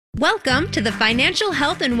Welcome to the Financial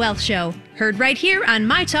Health and Wealth Show, heard right here on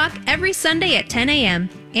My Talk every Sunday at 10 a.m.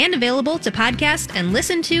 and available to podcast and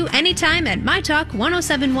listen to anytime at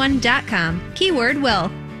mytalk1071.com. Keyword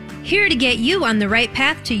will. Here to get you on the right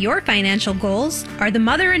path to your financial goals are the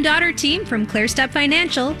mother and daughter team from ClearStep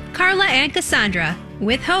Financial, Carla and Cassandra,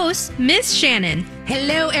 with host Miss Shannon.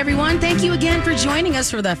 Hello, everyone. Thank you again for joining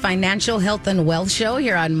us for the Financial Health and Wealth Show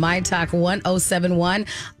here on My Talk 1071.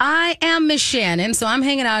 I am Miss Shannon, so I'm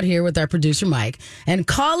hanging out here with our producer, Mike, and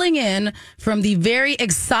calling in from the very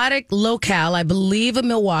exotic locale, I believe, of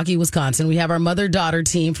Milwaukee, Wisconsin. We have our mother-daughter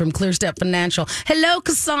team from ClearStep Financial. Hello,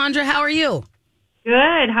 Cassandra. How are you?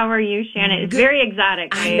 Good. How are you, Shannon? It's very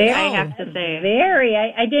exotic, I have to say. Very.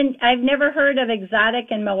 I've never heard of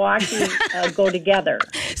exotic and Milwaukee go together.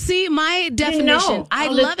 See, my definition, I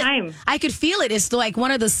love it. I could feel it. It's like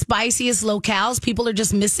one of the spiciest locales. People are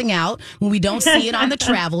just missing out when we don't see it on the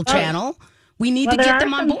Travel Channel. We need to get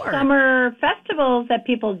them on board. There are some summer festivals that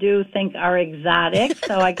people do think are exotic,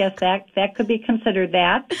 so I guess that could be considered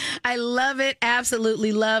that. I love it.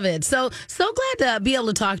 Absolutely love it. So glad to be able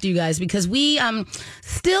to talk to you guys because we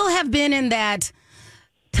still have been in that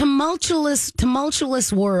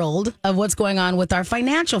tumultuous world of what's going on with our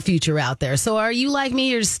financial future out there. So are you like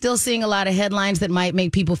me? You're still seeing a lot of headlines that might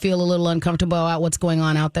make people feel a little uncomfortable about what's going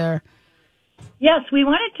on out there? Yes, we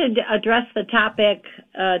wanted to address the topic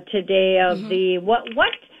today of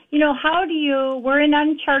we're in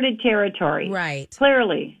uncharted territory. Right.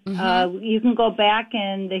 Clearly. You can go back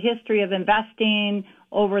in the history of investing,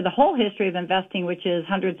 over the whole history of investing, which is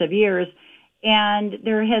hundreds of years, and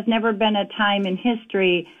there has never been a time in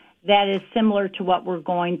history that is similar to what we're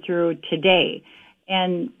going through today.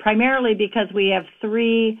 And primarily because we have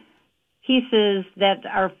three pieces that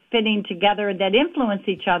are fitting together that influence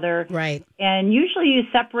each other. Right. And usually you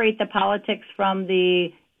separate the politics from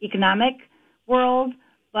the economic world,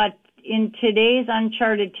 but in today's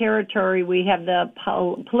uncharted territory, we have the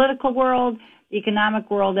political world, the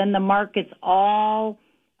economic world, and the markets all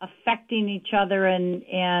affecting each other and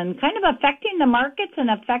kind of affecting the markets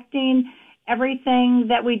and affecting everything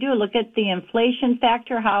that we do. Look at the inflation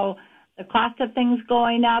factor, how the cost of things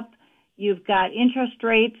going up. You've got interest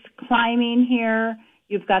rates climbing here.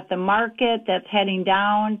 You've got the market that's heading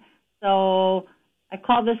down. So I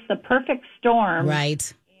call this the perfect storm.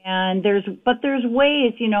 Right. And there's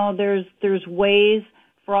ways, there's ways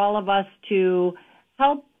for all of us to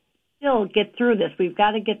help still get through this. We've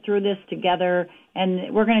got to get through this together,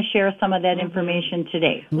 and we're going to share some of that information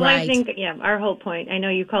today. Well, I think, our whole point, I know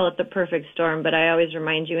you call it the perfect storm, but I always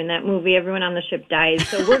remind you in that movie, everyone on the ship dies.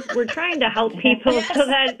 So we're trying to help people so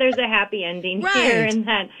that there's a happy ending here and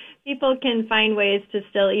that people can find ways to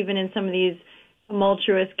still, even in some of these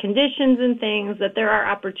tumultuous conditions and things, that there are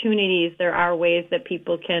opportunities, there are ways that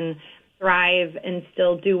people can thrive and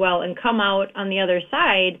still do well and come out on the other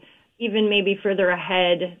side even maybe further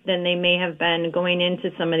ahead than they may have been going into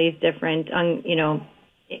some of these different,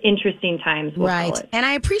 interesting times. We'll call it. And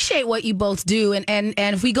I appreciate what you both do. And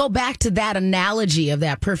if we go back to that analogy of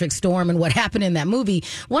that perfect storm and what happened in that movie,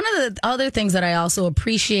 one of the other things that I also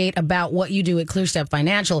appreciate about what you do at ClearStep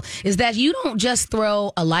Financial is that you don't just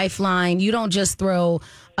throw a lifeline. You don't just throw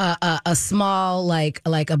a small, like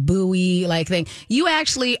a buoy thing. You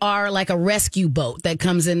actually are like a rescue boat that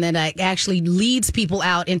comes in that actually leads people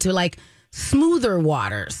out into smoother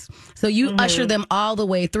waters. So you usher them all the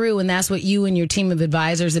way through, and that's what you and your team of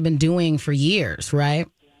advisors have been doing for years, right?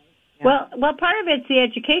 Well, part of it's the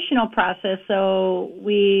educational process. So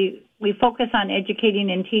we focus on educating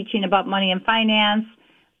and teaching about money and finance.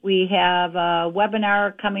 We have a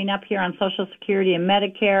webinar coming up here on Social Security and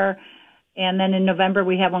Medicare. And then in November,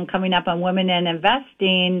 we have one coming up on women and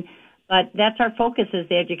investing. But that's our focus, is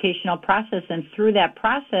the educational process. And through that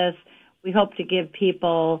process, we hope to give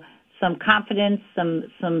people some confidence,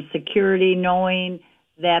 some security, knowing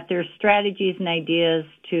that there's strategies and ideas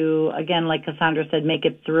to, again, like Cassandra said, make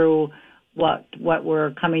it through what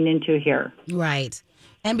we're coming into here. Right.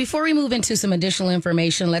 And before we move into some additional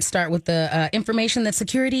information, let's start with the information that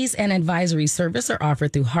securities and advisory service are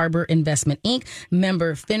offered through Harbor Investment Inc.,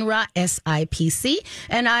 member FINRA SIPC.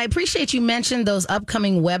 And I appreciate you mentioned those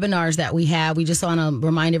upcoming webinars that we have. We just want to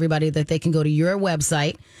remind everybody that they can go to your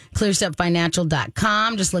website,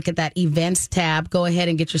 clearstepfinancial.com. Just look at that events tab. Go ahead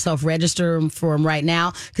and get yourself registered for them right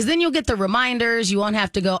now, because then you'll get the reminders. You won't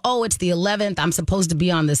have to go, oh, it's the 11th. I'm supposed to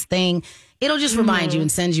be on this thing. It'll just remind you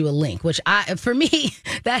and send you a link, which for me,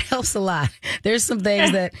 that helps a lot. There's some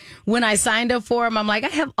things that when I signed up for them, I'm like, I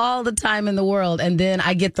have all the time in the world. And then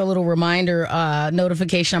I get the little reminder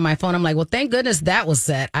notification on my phone. I'm like, well, thank goodness that was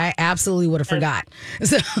set. I absolutely would have forgot.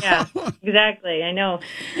 So. Yeah, exactly. I know.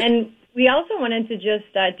 And We also wanted to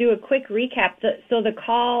just do a quick recap. So the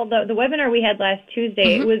webinar we had last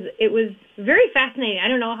Tuesday, it was very fascinating. I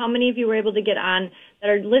don't know how many of you were able to get on that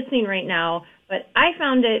are listening right now, but I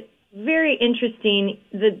found it very interesting.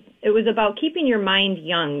 It was about keeping your mind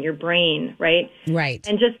young, your brain, right? Right.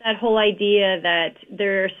 And just that whole idea that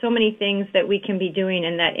there are so many things that we can be doing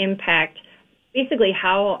and that impact basically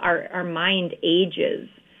how our mind ages.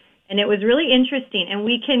 And it was really interesting, and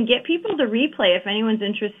we can get people to replay if anyone's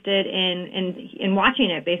interested in watching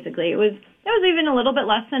it. Basically, it was even a little bit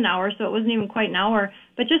less than an hour, so it wasn't even quite an hour,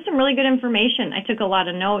 but just some really good information. I took a lot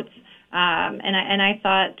of notes, and I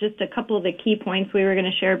thought just a couple of the key points we were going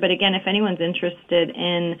to share. But again, if anyone's interested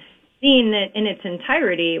in seeing it in its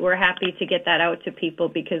entirety, we're happy to get that out to people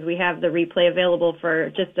because we have the replay available for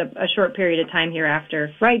just a short period of time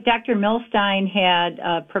hereafter. Right. Dr. Milstein had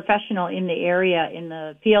a professional in the area in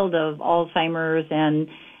the field of Alzheimer's and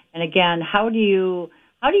again, how do you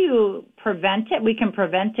prevent it? We can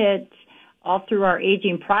prevent it all through our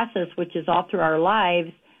aging process, which is all through our lives.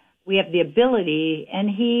 We have the ability, and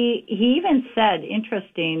he even said,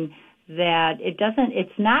 interesting, that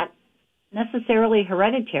it's not necessarily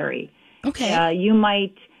hereditary. Okay. You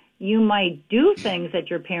might do things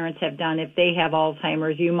that your parents have done if they have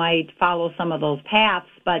Alzheimer's. You might follow some of those paths,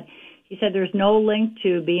 but he said there's no link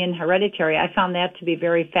to being hereditary. I found that to be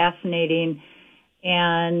very fascinating.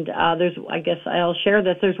 And I guess I'll share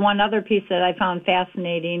this. There's one other piece that I found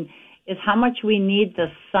fascinating is how much we need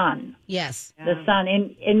the sun. Yes. The sun.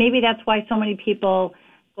 And maybe that's why so many people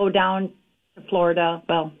go down to Florida,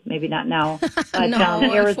 well, maybe not now, but no,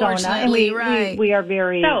 Arizona, and we are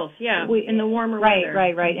very south, in the warmer weather.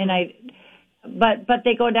 Right, and but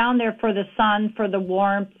they go down there for the sun, for the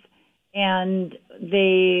warmth, and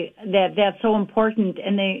that's so important.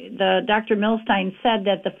 And the Dr. Milstein said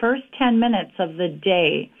that the first 10 minutes of the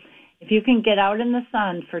day, if you can get out in the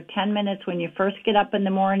sun for 10 minutes when you first get up in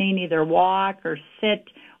the morning, either walk or sit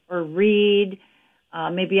or read,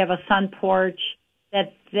 maybe you have a sun porch.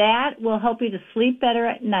 That will help you to sleep better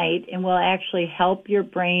at night and will actually help your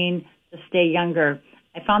brain to stay younger.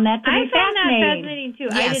 I found that to be fascinating. I found that fascinating, too.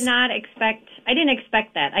 Yes. I didn't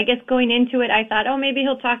expect that. I guess going into it, I thought, maybe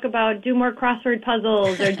he'll talk about do more crossword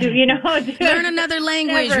puzzles or learn another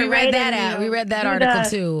language. Whatever, we read that out. We read that article,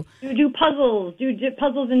 too. Do puzzles. Do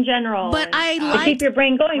puzzles in general. But to keep your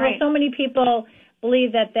brain going. Right. Well, so many people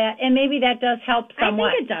believe that, and maybe that does help somewhat.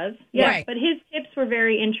 I think it does. Yeah. Right. But his tips were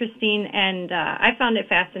very interesting, and I found it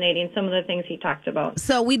fascinating, some of the things he talked about.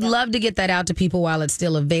 So we'd love to get that out to people while it's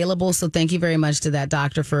still available. So thank you very much to that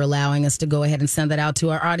doctor for allowing us to go ahead and send that out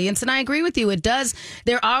to our audience. And I agree with you. It does.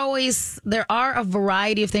 There are a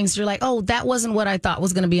variety of things you're like, that wasn't what I thought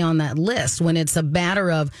was going to be on that list, when it's a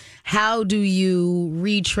matter of how do you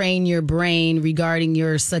retrain your brain regarding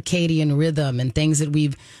your circadian rhythm and things that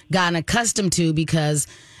we've gotten accustomed to because,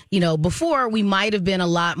 before we might have been a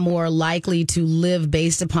lot more likely to live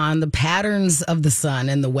based upon the patterns of the sun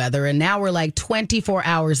and the weather. And now we're like 24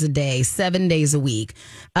 hours a day, 7 days a week,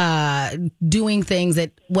 doing things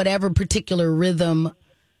at whatever particular rhythm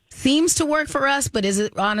seems to work for us, but is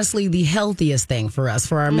it honestly the healthiest thing for us,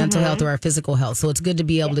 for our mental health or our physical health? So it's good to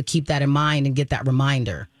be able to keep that in mind and get that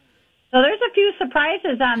reminder. So there's a few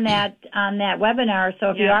surprises on that webinar. So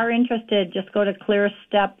if you are interested, just go to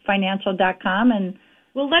clearstepfinancial.com and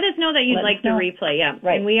let us know that you'd like the replay. Yeah,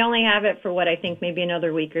 right. And we only have it for what I think maybe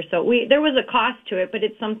another week or so. There was a cost to it, but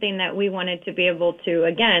it's something that we wanted to be able to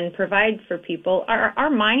again provide for people. Our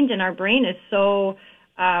mind and our brain is so.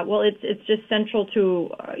 It's just central to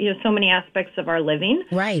so many aspects of our living.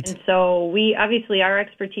 Right. And so our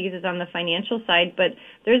expertise is on the financial side, but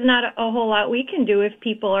there's not a whole lot we can do if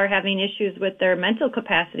people are having issues with their mental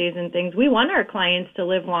capacities and things. We want our clients to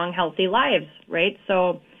live long, healthy lives, right?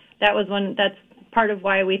 So that's part of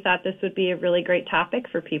why we thought this would be a really great topic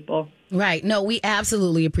for people. Right. No, we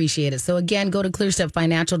absolutely appreciate it. So again, go to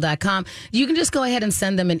clearstepfinancial.com. You can just go ahead and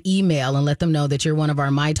send them an email and let them know that you're one of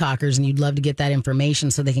our My Talkers and you'd love to get that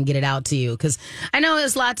information so they can get it out to you. Because I know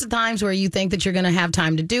there's lots of times where you think that you're going to have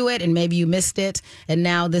time to do it and maybe you missed it. And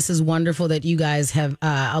now this is wonderful that you guys have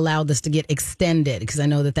allowed this to get extended, because I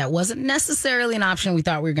know that wasn't necessarily an option we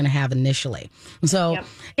thought we were going to have initially. So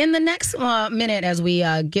in the next minute, as we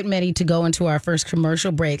get ready to go into our first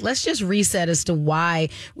commercial break, let's just reset as to why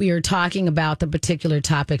we are talking about the particular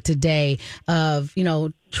topic today of,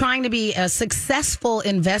 trying to be a successful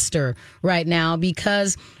investor right now.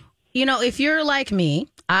 Because, if you're like me,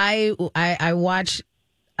 I watch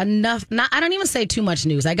enough, I don't even say too much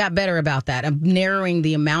news. I got better about that. I'm narrowing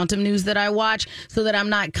the amount of news that I watch so that I'm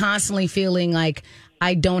not constantly feeling like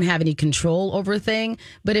I don't have any control over a thing.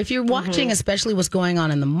 But if you're watching, especially what's going on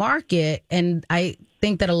in the market, and I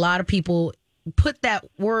think that a lot of people put that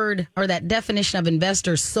word or that definition of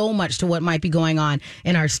investor so much to what might be going on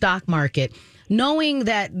in our stock market. Knowing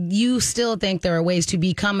that you still think there are ways to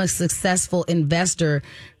become a successful investor,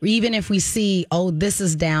 even if we see, oh, this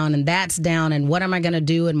is down and that's down and what am I going to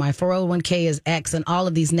do and my 401k is X and all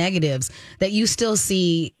of these negatives, that you still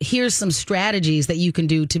see, here's some strategies that you can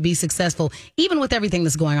do to be successful, even with everything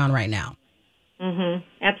that's going on right now.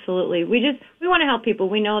 Absolutely. We want to help people.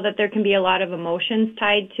 We know that there can be a lot of emotions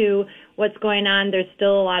tied to what's going on. There's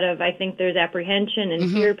still a lot of, I think there's apprehension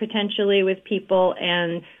and fear potentially with people,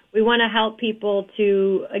 and we want to help people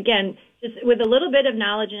to, again, just with a little bit of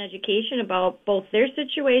knowledge and education about both their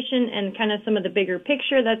situation and kind of some of the bigger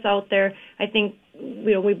picture that's out there. I think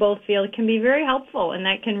we both feel it can be very helpful, and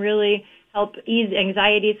that can really help ease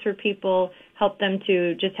anxieties for people, help them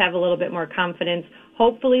to just have a little bit more confidence,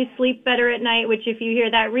 hopefully sleep better at night, which if you hear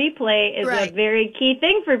that replay is a very key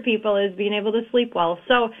thing for people, is being able to sleep well.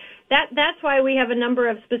 So that's why we have a number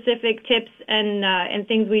of specific tips and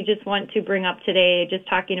things we just want to bring up today, just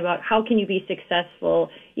talking about how can you be successful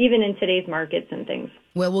even in today's markets and things.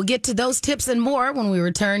 Well, we'll get to those tips and more when we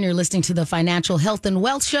return. You're listening to the Financial Health and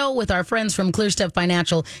Wealth Show with our friends from ClearStep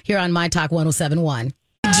Financial here on My Talk 107.1.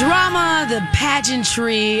 Drama, the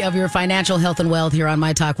pageantry of your financial health and wealth here on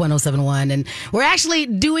My Talk 107.1. And we're actually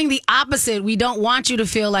doing the opposite. We don't want you to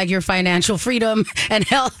feel like your financial freedom and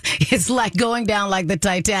health is like going down like the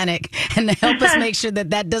Titanic. And to help us make sure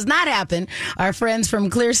that does not happen, our friends from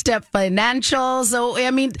ClearStep Financial. So,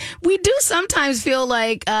 I mean, we do sometimes feel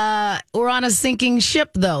like we're on a sinking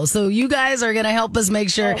ship, though. So you guys are going to help us make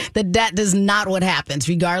sure that is not what happens,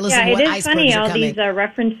 regardless of what icebergs are coming. Yeah, it is funny, all these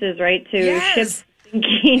references, right, to ships.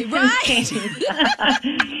 Right.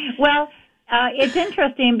 Well, it's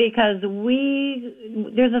interesting because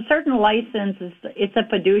there's a certain license. It's a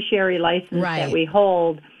fiduciary license that we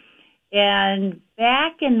hold. And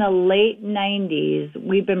back in the late 90s,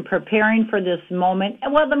 we've been preparing for this moment.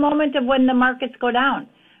 Well, the moment of when the markets go down,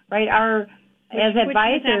 right? As advisors, which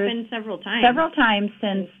has happened several times. Several times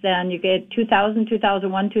since then. You get 2000,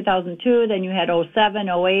 2001, 2002. Then you had 07,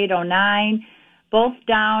 08, 09. Both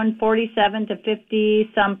down 47 to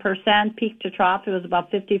 50 some percent. Peak to trough, it was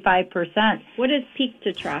about 55%. What is peak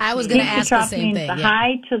to trough? I was going to ask the same thing. The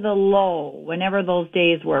high to the low, whenever those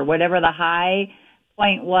days were, whatever the high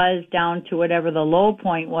point was down to whatever the low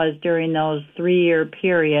point was during those 3-year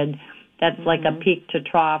period. That's like a peak to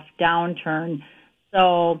trough downturn.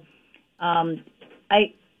 So, but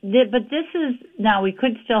this is, now we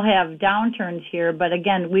could still have downturns here, but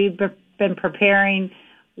again, we've been preparing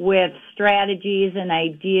with strategies and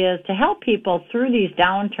ideas to help people through these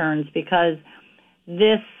downturns, because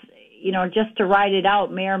this, just to ride it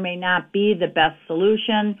out may or may not be the best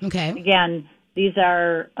solution. Okay. Again, these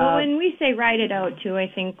are... well, when we say ride it out, too, I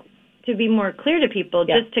think to be more clear to people,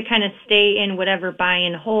 just to kind of stay in whatever buy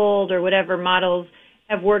and hold or whatever models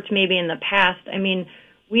have worked maybe in the past. I mean,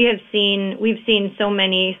 we've seen so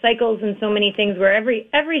many cycles and so many things where every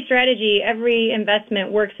strategy, every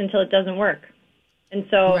investment works until it doesn't work. And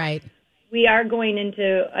so we are going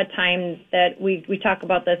into a time that we talk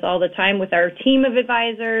about this all the time with our team of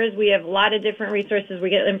advisors. We have a lot of different resources. We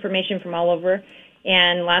get information from all over,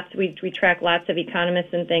 and we track lots of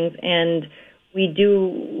economists and things. And we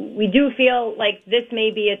do feel like this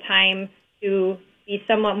may be a time to be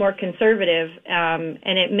somewhat more conservative, and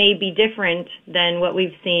it may be different than what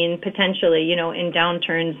we've seen potentially, in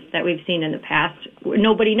downturns that we've seen in the past.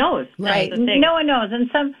 Nobody knows. Right. No one knows. And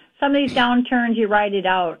some of these downturns, you ride it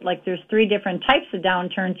out. Like there's 3 different types of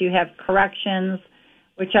downturns. You have corrections,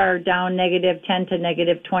 which are down negative 10 to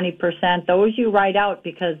negative 20%. Those you ride out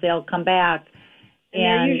because they'll come back. And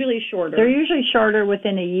they're usually shorter. They're usually shorter.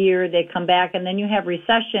 Within a year, they come back. And then you have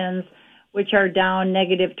recessions, which are down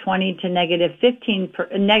negative 20 to negative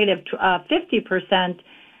 50%.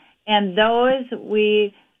 And those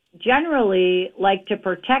we generally like to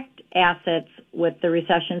protect assets with the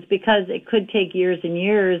recessions, because it could take years and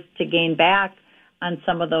years to gain back on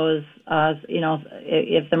some of those,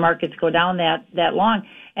 if the markets go down that long.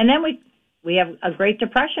 And then we have a Great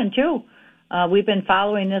Depression too. We've been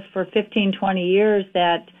following this for 15, 20 years,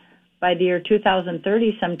 that by the year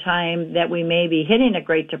 2030 sometime that we may be hitting a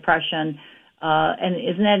Great Depression. And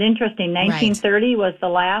isn't that interesting? 1930 was the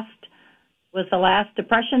last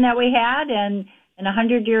depression that we had, and in a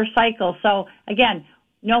 100-year cycle. So again,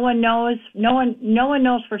 no one knows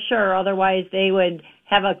for sure. Otherwise, they would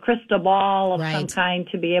have a crystal ball of some kind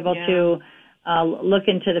to be able to look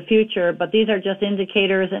into the future. But these are just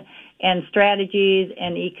indicators and strategies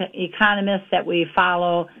and economists that we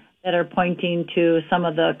follow that are pointing to some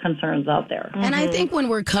of the concerns out there. And I think when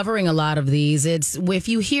we're covering a lot of these, it's if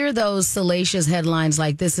you hear those salacious headlines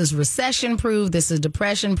like this is recession proof, this is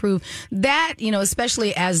depression proof, that,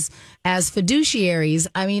 especially as fiduciaries,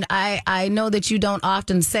 I mean, I know that you don't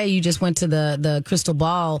often say, you just went to the crystal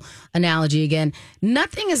ball analogy again.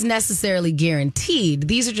 Nothing is necessarily guaranteed.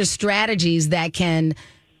 These are just strategies that can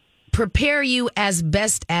prepare you as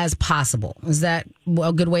best as possible. Is that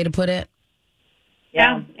a good way to put it?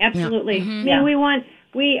 Yeah, absolutely. Yeah.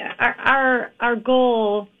 Mm-hmm. I mean, our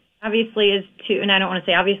goal obviously is to, and I don't want to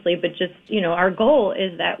say obviously, but just, our goal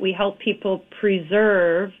is that we help people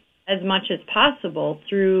preserve as much as possible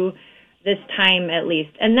through this time at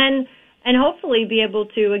least. And hopefully be able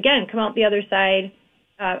to, again, come out the other side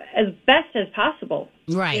as best as possible.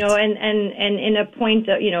 Right. And in a point,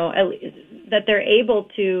 that they're able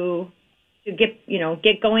to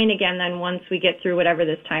get going again then once we get through whatever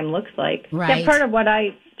this time looks like. Right. Yeah, part of what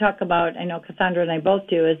I talk about, I know Cassandra and I both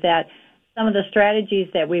do, is that some of the strategies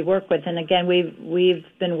that we work with, and again, we've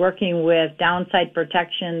been working with downside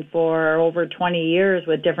protection for over 20 years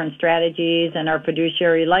with different strategies and our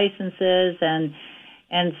fiduciary licenses, and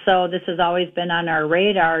so this has always been on our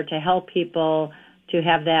radar to help people to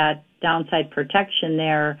have that downside protection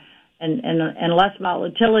there. And less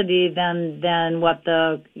volatility than what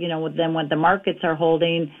the markets are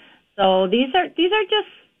holding. So these are just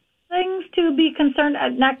things to be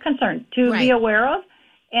to be aware of,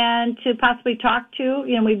 and to possibly talk to.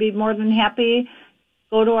 We'd be more than happy.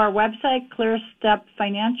 Go to our website, ClearStep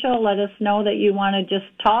Financial. Let us know that you want to just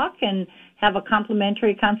talk and have a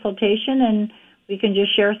complimentary consultation, and we can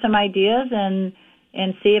just share some ideas and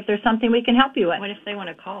see if there's something we can help you with. What if they want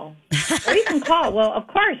to call? Or you can call. Well, of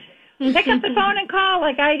course. Pick up the phone and call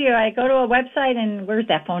like I do. I go to a website and where's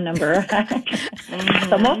that phone number?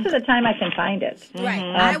 So most of the time I can find it. Right.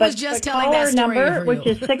 I was just telling that story number, which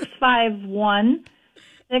is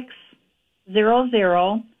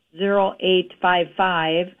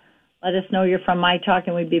 651-600-0855. Let us know you're from My Talk,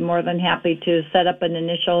 and we'd be more than happy to set up an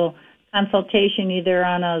initial consultation either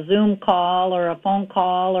on a Zoom call or a phone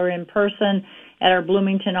call or in person at our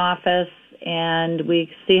Bloomington office, and we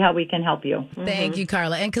see how we can help you. Thank you,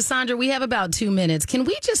 Carla. And Cassandra, we have about 2 minutes. Can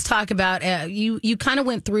we just talk about, you kind of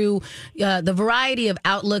went through the variety of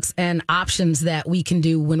outlooks and options that we can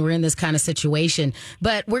do when we're in this kind of situation,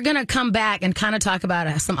 but we're going to come back and kind of talk about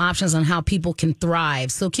some options on how people can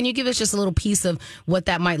thrive. So can you give us just a little piece of what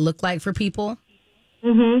that might look like for people?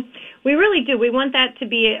 Mm-hmm. We really do. We want that to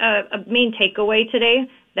be a main takeaway today,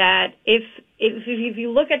 that if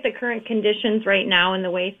you look at the current conditions right now and the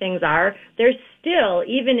way things are, there's still,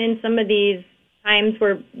 even in some of these times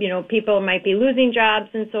where, people might be losing jobs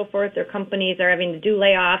and so forth, or companies are having to do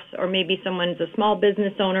layoffs, or maybe someone's a small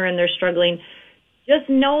business owner and they're struggling, just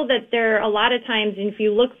know that there are a lot of times, and if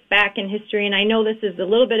you look back in history, and I know this is a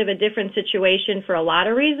little bit of a different situation for a lot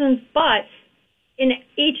of reasons, but in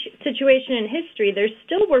each situation in history, there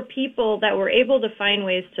still were people that were able to find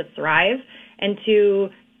ways to thrive and to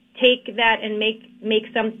take that and make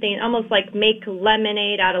something, almost like make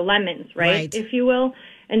lemonade out of lemons, right? If you will.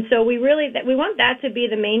 And so we want that to be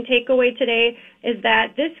the main takeaway today, is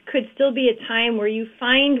that this could still be a time where you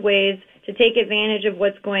find ways to take advantage of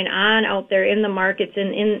what's going on out there in the markets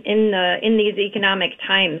and in these economic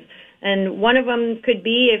times. And one of them could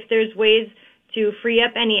be if there's ways to free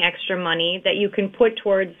up any extra money that you can put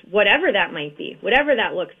towards whatever that might be, whatever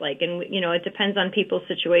that looks like. And, it depends on people's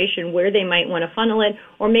situation where they might want to funnel it,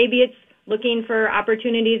 or maybe it's looking for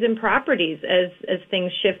opportunities in properties as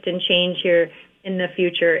things shift and change here in the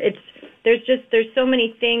future. There's so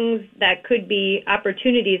many things that could be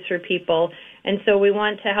opportunities for people. And so we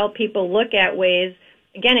want to help people look at ways.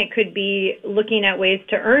 Again, it could be looking at ways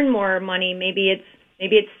to earn more money. Maybe it's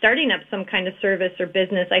starting up some kind of service or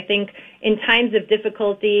business. I think in times of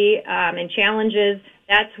difficulty and challenges,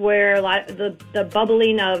 that's where a lot of the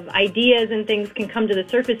bubbling of ideas and things can come to the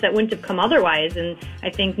surface that wouldn't have come otherwise. And I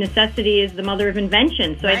think necessity is the mother of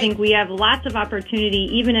invention. So I think we have lots of opportunity,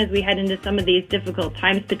 even as we head into some of these difficult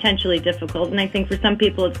times, potentially difficult. And I think for some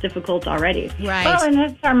people it's difficult already. Right. Well, and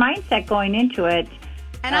that's our mindset going into it.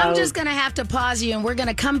 And I'm just going to have to pause you, and we're going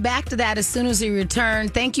to come back to that as soon as we return.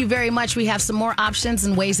 Thank you very much. We have some more options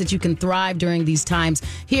and ways that you can thrive during these times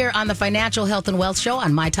here on the Financial Health and Wealth Show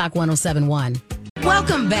on My Talk 107.1.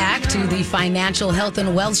 Welcome back to the Financial Health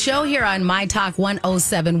and Wealth Show here on My Talk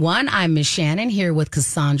 107.1. I'm Miss Shannon here with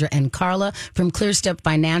Cassandra and Carla from ClearStep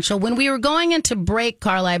Financial. When we were going into break,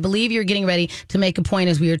 Carla, I believe you're getting ready to make a point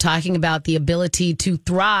as we were talking about the ability to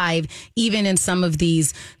thrive even in some of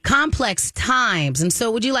these complex times. And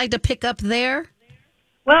so would you like to pick up there?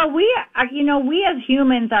 Well, we as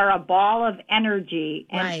humans are a ball of energy,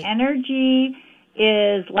 and energy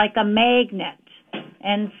is like a magnet.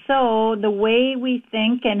 And so the way we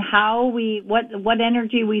think and what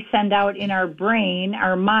energy we send out in our brain,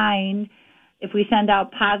 our mind, if we send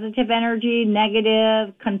out positive energy,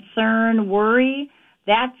 negative, concern, worry,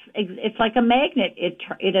 it's like a magnet.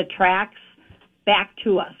 It attracts back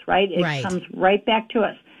to us, right? It comes right back to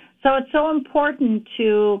us. So it's so important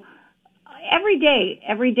to every day,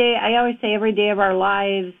 I always say every day of our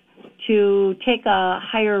lives, to take a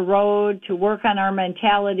higher road, to work on our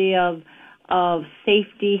mentality of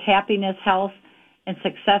safety, happiness, health, and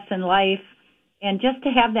success in life, and just to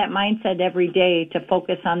have that mindset every day to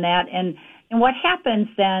focus on that. And what happens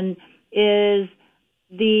then is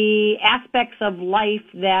the aspects of life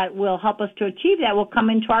that will help us to achieve that will come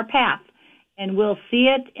into our path, and we'll see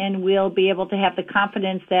it, and we'll be able to have the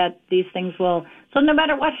confidence that these things will. So no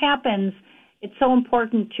matter what happens, it's so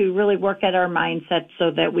important to really work at our mindset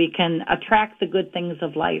so that we can attract the good things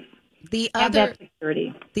of life. The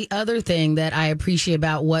other thing that I appreciate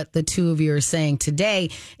about what the two of you are saying today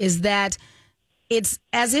is that it's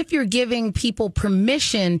as if you're giving people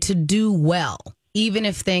permission to do well, even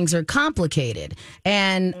if things are complicated.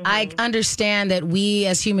 And I understand that we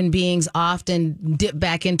as human beings often dip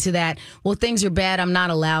back into that, well, things are bad, I'm not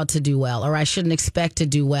allowed to do well, or I shouldn't expect to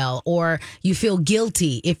do well, or you feel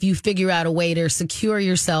guilty if you figure out a way to secure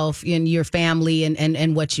yourself in your family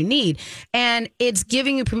and what you need. And it's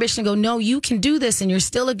giving you permission to go, no, you can do this, and you're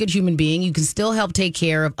still a good human being. You can still help take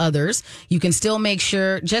care of others. You can still make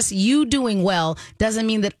sure just you doing well doesn't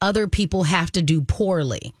mean that other people have to do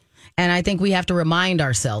poorly. And I think we have to remind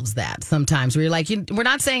ourselves that sometimes we're like, we're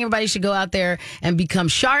not saying everybody should go out there and become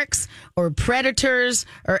sharks or predators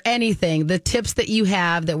or anything. The tips that you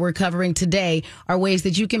have that we're covering today are ways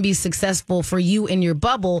that you can be successful for you in your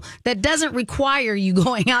bubble that doesn't require you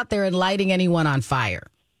going out there and lighting anyone on fire.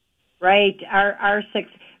 Right.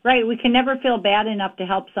 Right. We can never feel bad enough to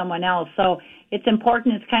help someone else. So it's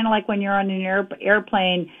important. It's kind of like when you're on an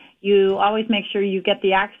airplane, you always make sure you get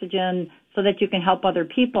the oxygen so that you can help other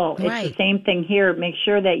people. Right. It's the same thing here. Make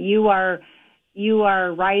sure that you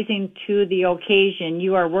are rising to the occasion.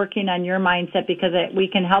 You are working on your mindset because we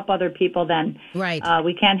can help other people then. Right.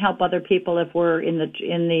 We can't help other people if we're in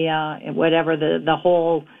the whatever the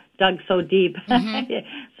hole dug so deep. Mm-hmm.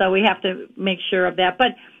 So we have to make sure of that.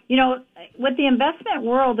 But with the investment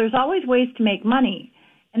world, there's always ways to make money,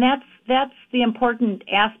 and that's the important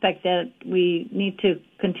aspect that we need to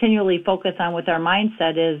continually focus on with our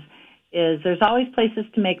mindset is there's always places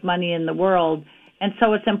to make money in the world. And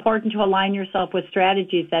so it's important to align yourself with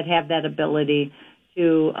strategies that have that ability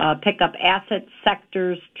to pick up asset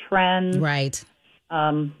sectors, trends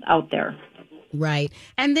out there. Right.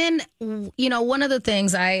 And then, one of the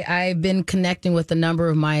things I've been connecting with a number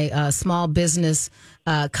of my small business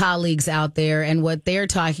colleagues out there, and what they're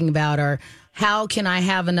talking about are how can I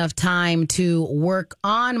have enough time to work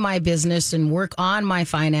on my business and work on my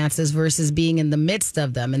finances versus being in the midst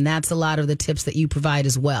of them. And that's a lot of the tips that you provide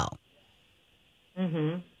as well.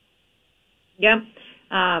 Mm-hmm. Yep.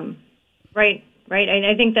 Right.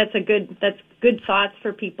 I think that's good thoughts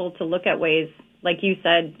for people to look at ways, like you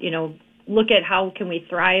said, look at how can we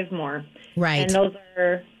thrive more. Right. And those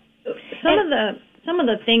are some of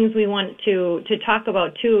the things we want to talk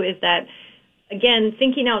about too, is that, again,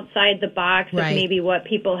 thinking outside the box of maybe what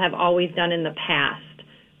people have always done in the past.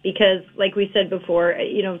 Because, like we said before,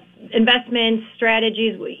 investments,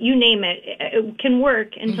 strategies, you name it can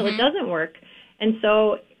work until it doesn't work. And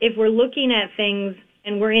so if we're looking at things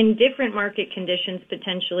and we're in different market conditions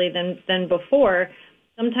potentially than before,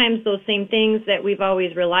 sometimes those same things that we've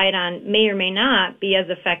always relied on may or may not be as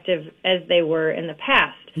effective as they were in the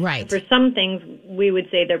past. Right. And for some things, we would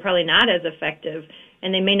say they're probably not as effective,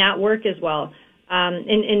 and they may not work as well.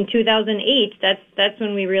 In 2008, that's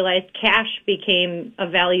when we realized cash became a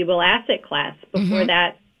valuable asset class. Before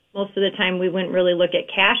that, most of the time we wouldn't really look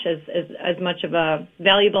at cash as much of a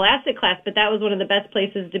valuable asset class, but that was one of the best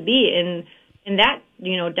places to be in that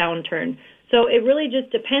downturn. So it really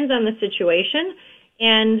just depends on the situation.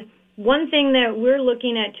 And one thing that we're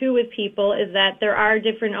looking at too with people is that there are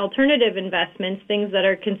different alternative investments, things that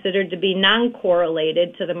are considered to be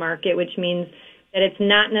non-correlated to the market, which means that it's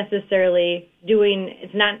not necessarily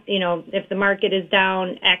if the market is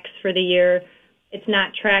down X for the year, it's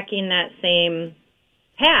not tracking that same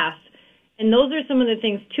path. And those are some of the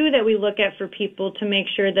things, too, that we look at for people to make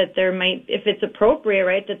sure that there might, if it's appropriate,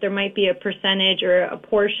 right, that there might be a percentage or a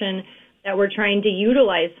portion that we're trying to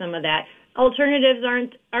utilize some of that. Alternatives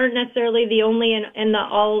aren't necessarily the only and the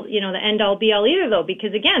all, the end all be all either, though,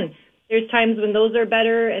 because again, there's times when those are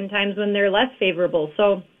better and times when they're less favorable.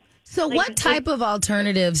 So what type of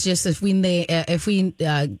alternatives, just if we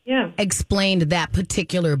explained that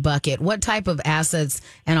particular bucket, what type of assets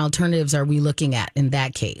and alternatives are we looking at in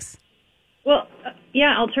that case? Well,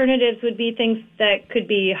 alternatives would be things that could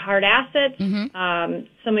be hard assets,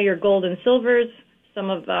 some of your gold and silvers, some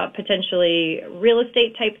of potentially real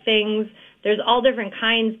estate type things. There's all different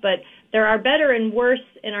kinds, but there are better and worse,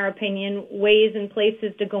 in our opinion, ways and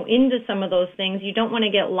places to go into some of those things. You don't want to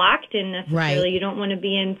get locked in necessarily. Right. You don't want to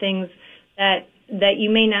be in things that you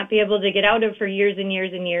may not be able to get out of for years and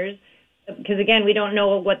years and years. Because, again, we don't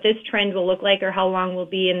know what this trend will look like or how long we'll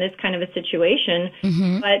be in this kind of a situation.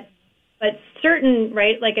 But certain,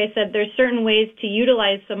 right, like I said, there's certain ways to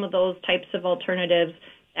utilize some of those types of alternatives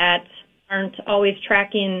that aren't always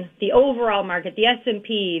tracking the overall market, the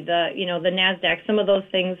S&P, the NASDAQ, some of those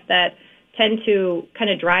things that tend to kind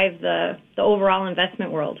of drive the overall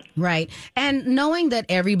investment world. Right. And knowing that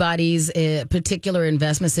everybody's particular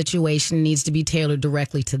investment situation needs to be tailored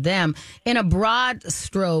directly to them, in a broad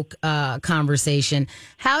stroke conversation,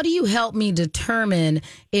 how do you help me determine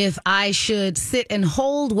if I should sit and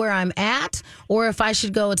hold where I'm at, or if I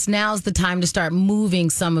should go, now's the time to start moving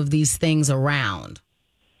some of these things around?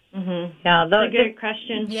 Yeah, that's a good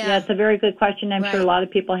question. Yeah, it's a very good question. I'm sure a lot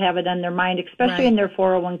of people have it on their mind, especially in their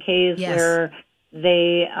 401ks where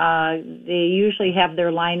they usually have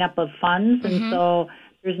their lineup of funds, and so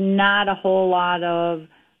there's not a whole lot of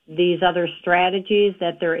these other strategies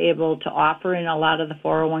that they're able to offer in a lot of the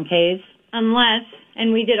 401ks. Unless,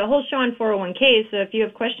 and we did a whole show on 401ks, so if you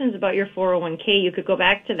have questions about your 401k, you could go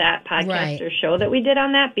back to that podcast or show that we did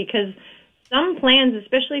on that, because some plans,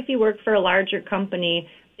 especially if you work for a larger company,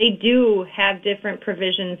 they do have different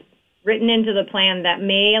provisions written into the plan that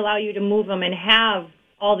may allow you to move them and have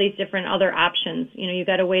all these different other options. You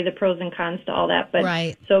got to weigh the pros and cons to all that. But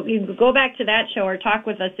so you can go back to that show or talk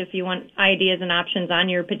with us if you want ideas and options on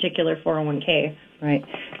your particular 401k. Right.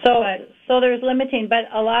 So there's limiting, but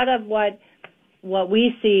a lot of what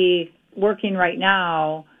we see working right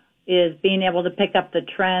now is being able to pick up the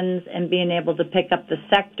trends and being able to pick up the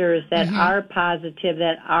sectors that are positive,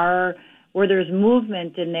 that are where there's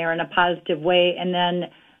movement in there in a positive way. And then,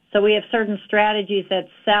 so we have certain strategies that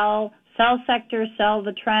sell sectors, sell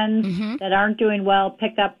the trends that aren't doing well,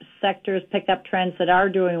 pick up sectors, pick up trends that are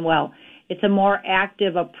doing well. It's a more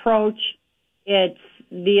active approach. It's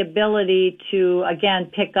the ability to, again,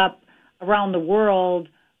 pick up around the world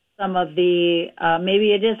some of the,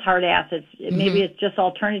 maybe it is hard assets, maybe it's just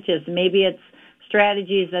alternatives, maybe it's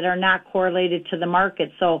strategies that are not correlated to the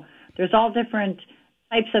market. So there's all different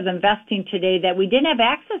types of investing today that we didn't have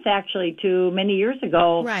access actually to many years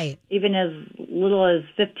ago. Right. Even as little as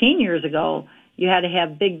 15 years ago, you had to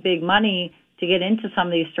have big money to get into some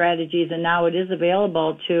of these strategies, and now it is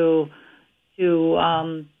available to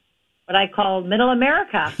what I call middle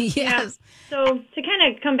America. Yes. Yeah. So to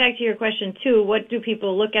kind of come back to your question too, what do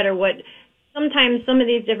people look at, or what sometimes some of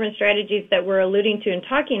these different strategies that we're alluding to and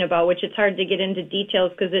talking about, which it's hard to get into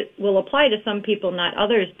details because it will apply to some people, not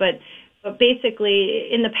others, but basically,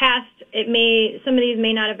 in the past, some of these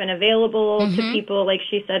may not have been available to people, like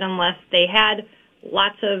she said, unless they had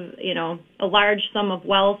lots of, a large sum of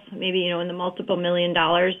wealth, maybe, in the multiple $1 million.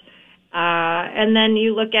 And then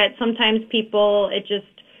you look at sometimes people,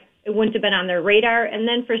 it wouldn't have been on their radar. And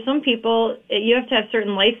then for some people, you have to have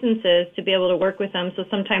certain licenses to be able to work with them. So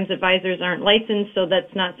sometimes advisors aren't licensed, so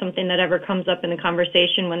that's not something that ever comes up in the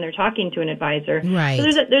conversation when they're talking to an advisor. Right. So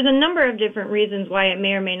there's a number of different reasons why it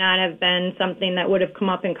may or may not have been something that would have come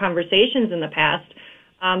up in conversations in the past.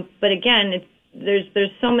 But again,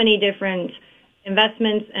 there's so many different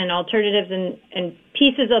investments and alternatives and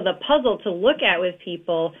pieces of the puzzle to look at with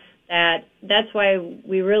people that's why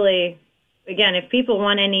we really, again, if people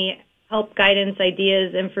want any help, guidance,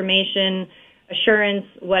 ideas, information, assurance,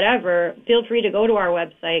 whatever, feel free to go to our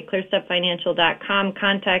website, clearstepfinancial.com,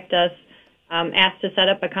 contact us, ask to set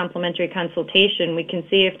up a complimentary consultation. We can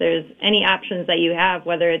see if there's any options that you have,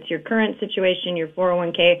 whether it's your current situation, your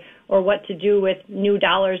 401k, or what to do with new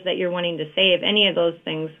dollars that you're wanting to save, any of those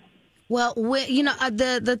things. Well,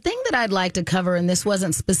 the thing that I'd like to cover, and this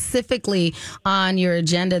wasn't specifically on your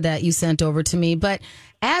agenda that you sent over to me, but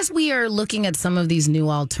as we are looking at some of these new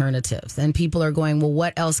alternatives and people are going, well,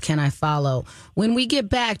 what else can I follow? When we get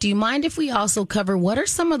back, do you mind if we also cover what are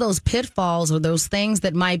some of those pitfalls or those things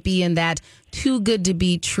that might be in that too good to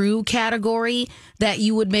be true category that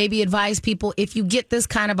you would maybe advise people, if you get this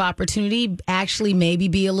kind of opportunity, actually maybe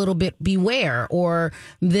be a little bit beware, or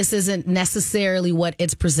this isn't necessarily what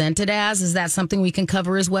it's presented as? Is that something we can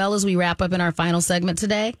cover as well as we wrap up in our final segment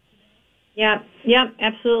today? Yeah,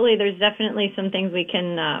 absolutely. There's definitely some things we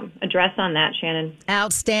can address on that, Shannon.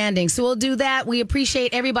 Outstanding. So we'll do that. We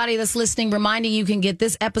appreciate everybody that's listening, reminding you can get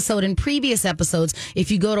this episode and previous episodes if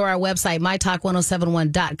you go to our website,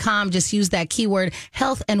 mytalk1071.com. Just use that keyword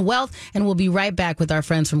health and wealth, and we'll be right back with our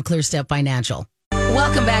friends from ClearStep Financial.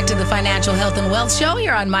 Welcome back to the Financial Health and Wealth Show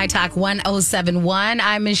here on My Talk 1071.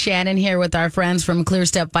 I'm Ms. Shannon here with our friends from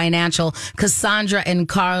ClearStep Financial, Cassandra and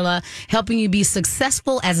Carla, helping you be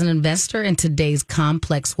successful as an investor in today's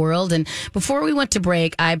complex world. And before we went to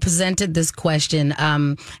break, I presented this question.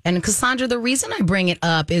 And Cassandra, the reason I bring it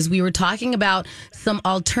up is we were talking about some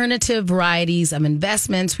alternative varieties of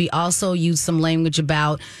investments. We also used some language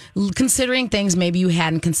about considering things maybe you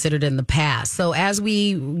hadn't considered in the past. So as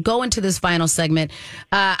we go into this final segment,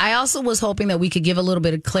 I also was hoping that we could give a little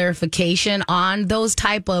bit of clarification on those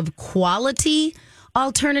type of quality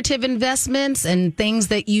alternative investments and things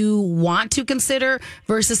that you want to consider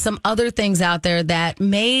versus some other things out there that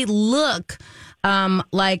may look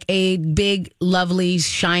like a big, lovely,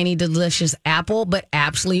 shiny, delicious apple, but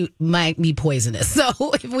actually might be poisonous.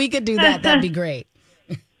 So if we could do that, that'd be great.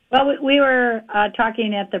 Well, we were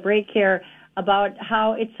talking at the break here about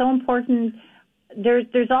how it's so important.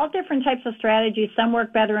 There's all different types of strategies. Some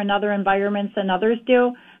work better in other environments than others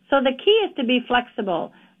do. So the key is to be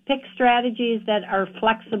flexible. Pick strategies that are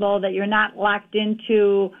flexible, that you're not locked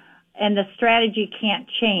into, and the strategy can't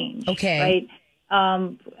change. Okay. Right?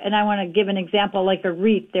 And I want to give an example like a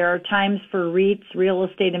REIT. There are times for REITs, real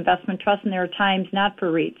estate investment trusts, and there are times not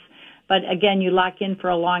for REITs. But again, you lock in for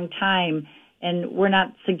a long time. And we're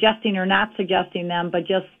not suggesting or not suggesting them, but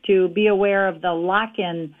just to be aware of the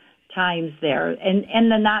lock-in times there and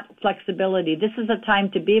the not flexibility. This is a time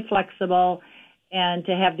to be flexible and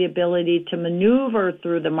to have the ability to maneuver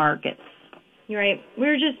through the markets. You're right. We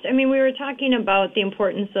were talking about the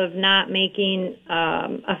importance of not making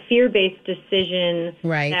a fear-based decision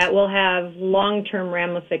that will have long-term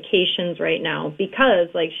ramifications right now because,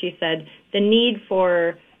 like she said, the need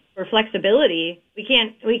for flexibility, we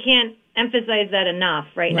can't emphasize that enough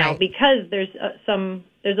right now because there's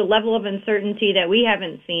a level of uncertainty that we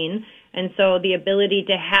haven't seen, and so the ability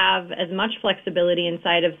to have as much flexibility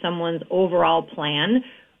inside of someone's overall plan,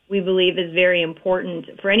 we believe, is very important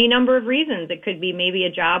for any number of reasons. It could be maybe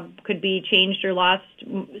a job could be changed or lost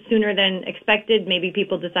sooner than expected. Maybe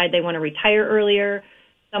people decide they want to retire earlier.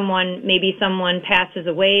 Maybe someone passes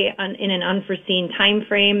away in an unforeseen time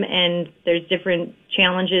frame, and there's different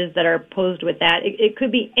challenges that are posed with that. It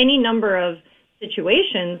could be any number of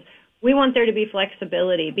situations. We want there to be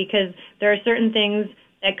flexibility because there are certain things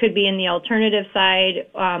that could be in the alternative side,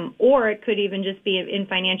 or it could even just be in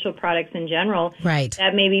financial products in general. Right.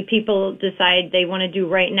 That maybe people decide they want to do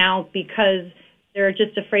right now because they're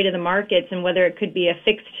just afraid of the markets, and whether it could be a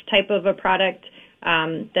fixed type of a product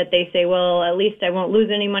that they say, well, at least I won't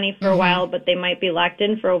lose any money for a while, but they might be locked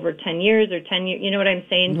in for over 10 years or 10 years. You know what I'm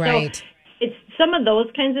saying? Right. So it's some of those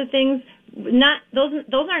kinds of things.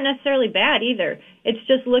 Those aren't necessarily bad either. It's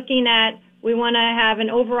just looking at, we want to have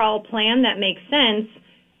an overall plan that makes sense,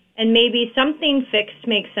 and maybe something fixed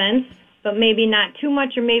makes sense, but maybe not too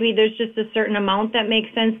much, or maybe there's just a certain amount that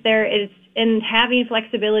makes sense there. And having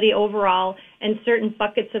flexibility overall and certain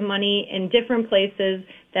buckets of money in different places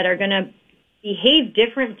that are going to behave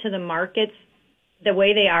different to the markets the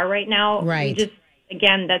way they are right now. Right.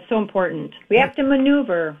 Again, that's so important. We have to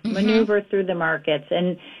maneuver through the markets,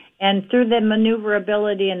 and through the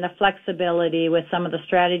maneuverability and the flexibility with some of the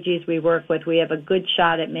strategies we work with, we have a good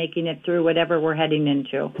shot at making it through whatever we're heading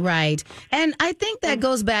into. Right. And I think that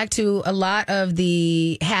goes back to a lot of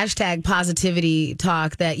the hashtag positivity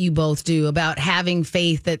talk that you both do about having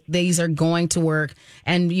faith that these are going to work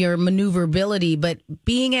and your maneuverability, but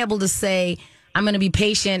being able to say, I'm going to be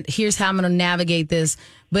patient. Here's how I'm going to navigate this.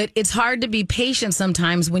 But it's hard to be patient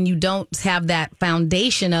sometimes when you don't have that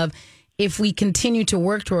foundation of, if we continue to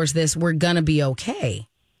work towards this, we're going to be okay.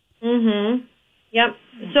 Mm-hmm. Yep.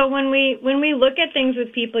 So when we look at things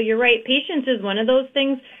with people, you're right, patience is one of those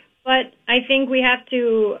things. But I think we have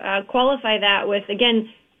to qualify that with, again,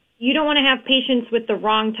 you don't want to have patience with the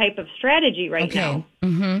wrong type of strategy right now.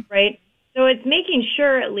 Mm-hmm. Right? So it's making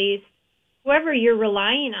sure at least whoever you're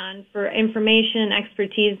relying on for information,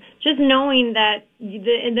 expertise, just knowing that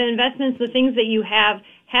the investments, the things that you have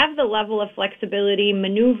the level of flexibility,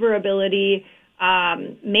 maneuverability,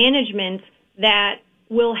 management that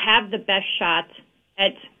will have the best shot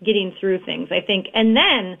at getting through things, I think. And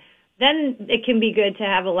then it can be good to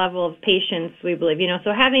have a level of patience, we believe.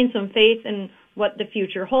 So having some faith in what the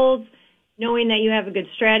future holds, knowing that you have a good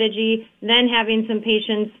strategy, then having some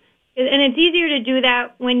patience And it's easier to do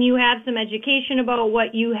that when you have some education about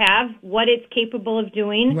what you have, what it's capable of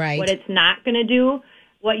doing, what it's not going to do,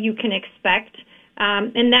 what you can expect.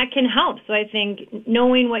 And that can help. So I think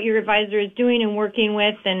knowing what your advisor is doing and working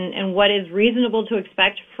with and what is reasonable to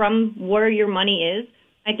expect from where your money is,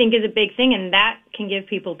 I think is a big thing. And that can give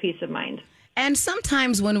people peace of mind. And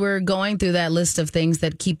sometimes when we're going through that list of things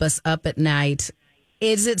that keep us up at night,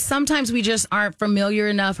 is it sometimes we just aren't familiar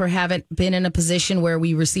enough or haven't been in a position where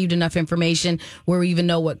we received enough information where we even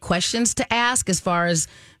know what questions to ask as far as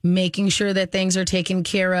making sure that things are taken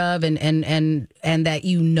care of and that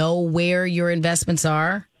you know where your investments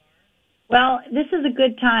are? Well, this is a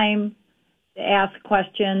good time to ask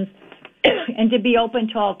questions and to be open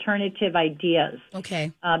to alternative ideas.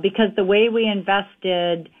 Okay. Because the way we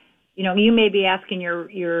invested, you may be asking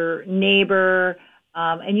your neighbor,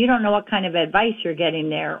 and you don't know what kind of advice you're getting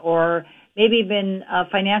there, or maybe even a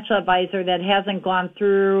financial advisor that hasn't gone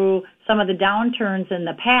through some of the downturns in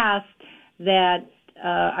the past that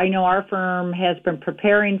I know our firm has been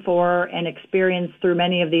preparing for and experienced through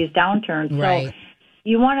many of these downturns. Right. So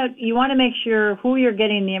you want to make sure who you're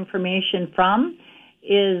getting the information from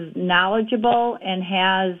is knowledgeable and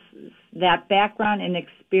has that background and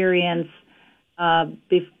experience.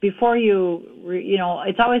 Before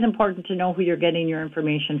it's always important to know who you're getting your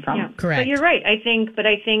information from. Yeah. Correct. But you're right. I think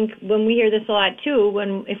when we hear this a lot too,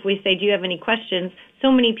 if we say, do you have any questions?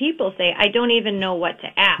 So many people say, I don't even know what to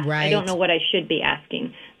ask. Right. I don't know what I should be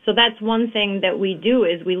asking. So that's one thing that we do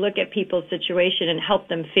is we look at people's situation and help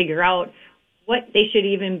them figure out what they should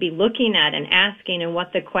even be looking at and asking and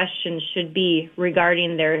what the questions should be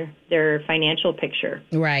regarding their financial picture.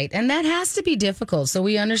 Right. And that has to be difficult. So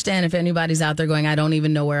we understand if anybody's out there going, I don't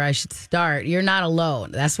even know where I should start. You're not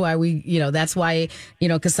alone. That's why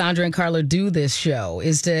Cassandra and Carla do this show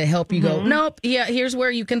is to help you go, nope, yeah, here's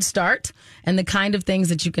where you can start and the kind of things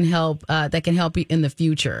that you can help, that can help you in the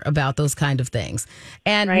future about those kind of things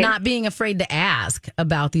and not being afraid to ask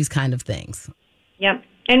about these kind of things. Yep.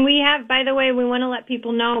 And we have, by the way, we want to let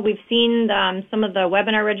people know we've seen some of the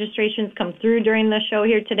webinar registrations come through during the show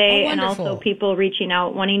here today, and also people reaching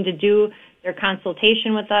out wanting to do their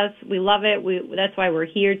consultation with us. We love it. That's why we're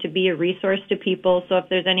here, to be a resource to people. So if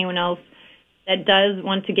there's anyone else that does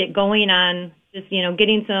want to get going on just,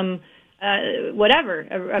 getting some a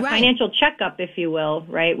financial checkup, if you will,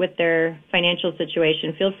 right, with their financial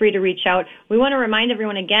situation, feel free to reach out. We want to remind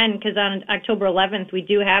everyone again, because on October 11th, we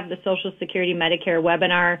do have the Social Security Medicare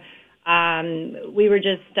webinar. We were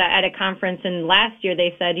just at a conference, and last year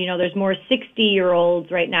they said, there's more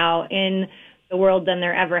 60-year-olds right now in the world than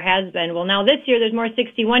there ever has been. Well, now this year there's more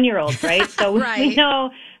 61-year-olds, right? So we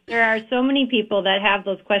know there are so many people that have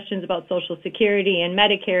those questions about Social Security and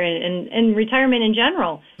Medicare and retirement in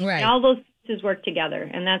general. Right. And all those pieces work together.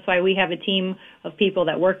 And that's why we have a team of people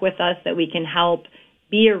that work with us that we can help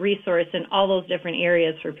be a resource in all those different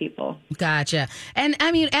areas for people. Gotcha. And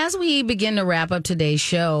I mean, as we begin to wrap up today's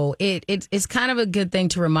show, it's kind of a good thing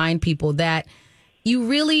to remind people that you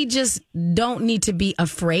really just don't need to be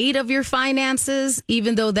afraid of your finances,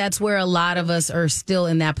 even though that's where a lot of us are still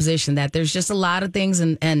in that position, that there's just a lot of things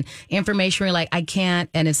and information where you're like, I can't,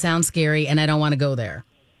 and it sounds scary, and I don't want to go there.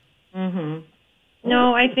 Mm-hmm.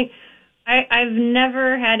 No, I think I've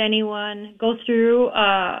never had anyone go through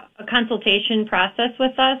a consultation process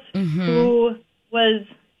with us who was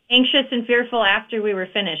anxious and fearful after we were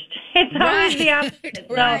finished. It's always the opposite.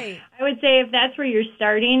 Right. So I would say if that's where you're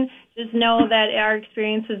starting, just know that our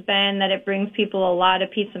experience has been that it brings people a lot of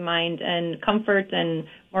peace of mind and comfort and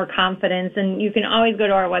more confidence. And you can always go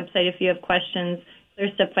to our website if you have questions,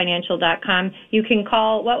 clearstepfinancial.com. You can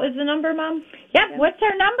call. What was the number, Mom? Yep. What's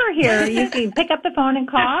our number here? You can pick up the phone and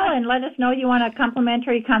call and let us know you want a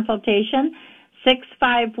complimentary consultation.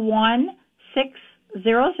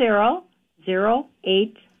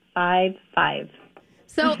 651-600-0855.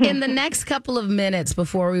 So in the next couple of minutes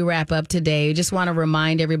before we wrap up today, I just want to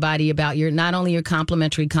remind everybody about not only your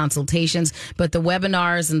complimentary consultations, but the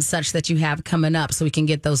webinars and such that you have coming up so we can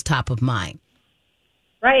get those top of mind.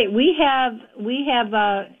 Right. We have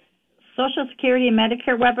a Social Security and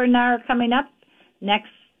Medicare webinar coming up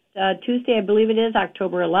next Tuesday, I believe it is,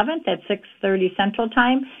 October 11th at 6:30 Central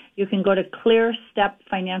Time. You can go to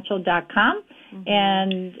clearstepfinancial.com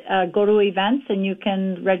and go to events, and you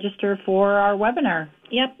can register for our webinar.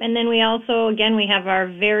 Yep. And then we also, again, we have our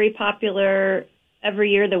very popular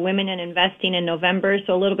every year, the Women in Investing in November.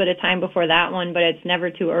 So a little bit of time before that one, but it's never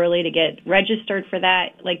too early to get registered for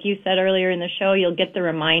that. Like you said earlier in the show, you'll get the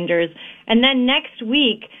reminders. And then next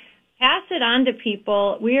week, pass it on to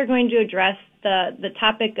people. We are going to address the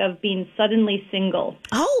topic of being suddenly single.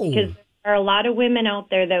 Oh. Because are a lot of women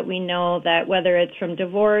out there that we know that whether it's from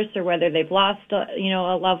divorce or whether they've lost, a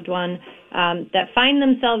loved one, that find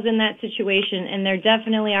themselves in that situation, and there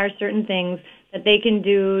definitely are certain things that they can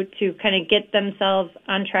do to kind of get themselves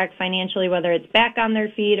on track financially, whether it's back on their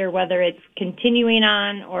feet or whether it's continuing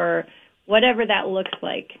on or whatever that looks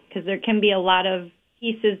like, because there can be a lot of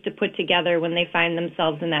pieces to put together when they find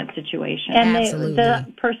themselves in that situation. And the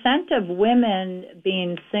percent of women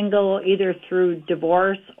being single either through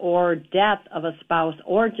divorce or death of a spouse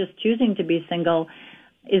or just choosing to be single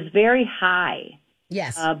is very high.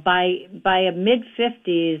 Yes. By a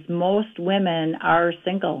mid-50s, most women are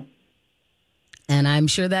single. And I'm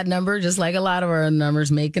sure that number, just like a lot of our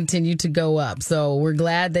numbers, may continue to go up. So we're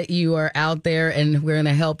glad that you are out there, and we're going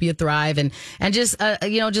to help you thrive. And just,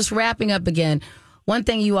 just wrapping up again, one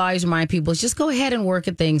thing you always remind people is just go ahead and work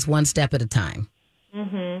at things one step at a time.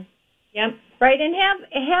 Mm-hmm. Yep. Right. And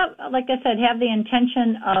have, like I said, have the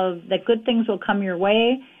intention of that good things will come your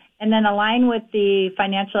way, and then align with the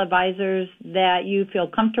financial advisors that you feel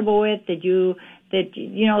comfortable with, that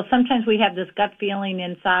sometimes we have this gut feeling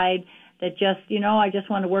inside that just, I just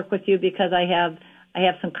want to work with you because I have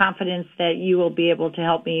some confidence that you will be able to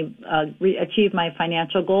help me achieve my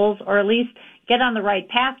financial goals, or at least get on the right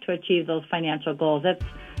path to achieve those financial goals. That's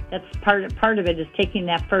part of it, is taking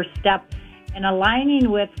that first step and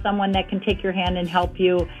aligning with someone that can take your hand and help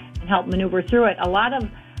you and help maneuver through it. A lot of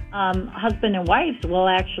husband and wives will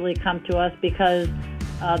actually come to us because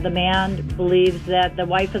the man believes that the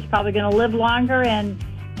wife is probably going to live longer and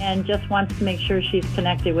just wants to make sure she's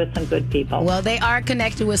connected with some good people. Well, they are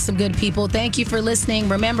connected with some good people. Thank you for listening.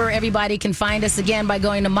 Remember, everybody can find us again by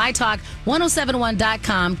going to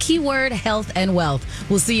mytalk1071.com, keyword health and wealth.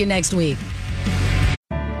 We'll see you next week.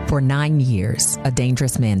 For 9 years, a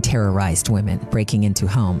dangerous man terrorized women, breaking into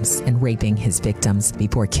homes and raping his victims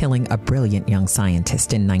before killing a brilliant young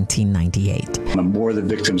scientist in 1998. The more the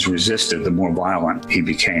victims resisted, the more violent he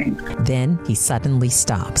became. Then he suddenly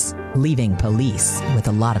stops, leaving police with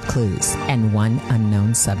a lot of clues and one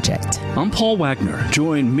unknown subject. I'm Paul Wagner.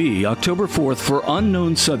 Join me October 4th for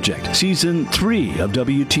Unknown Subject, Season 3 of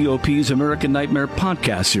WTOP's American Nightmare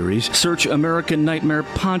podcast series. Search American Nightmare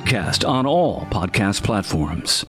Podcast on all podcast platforms.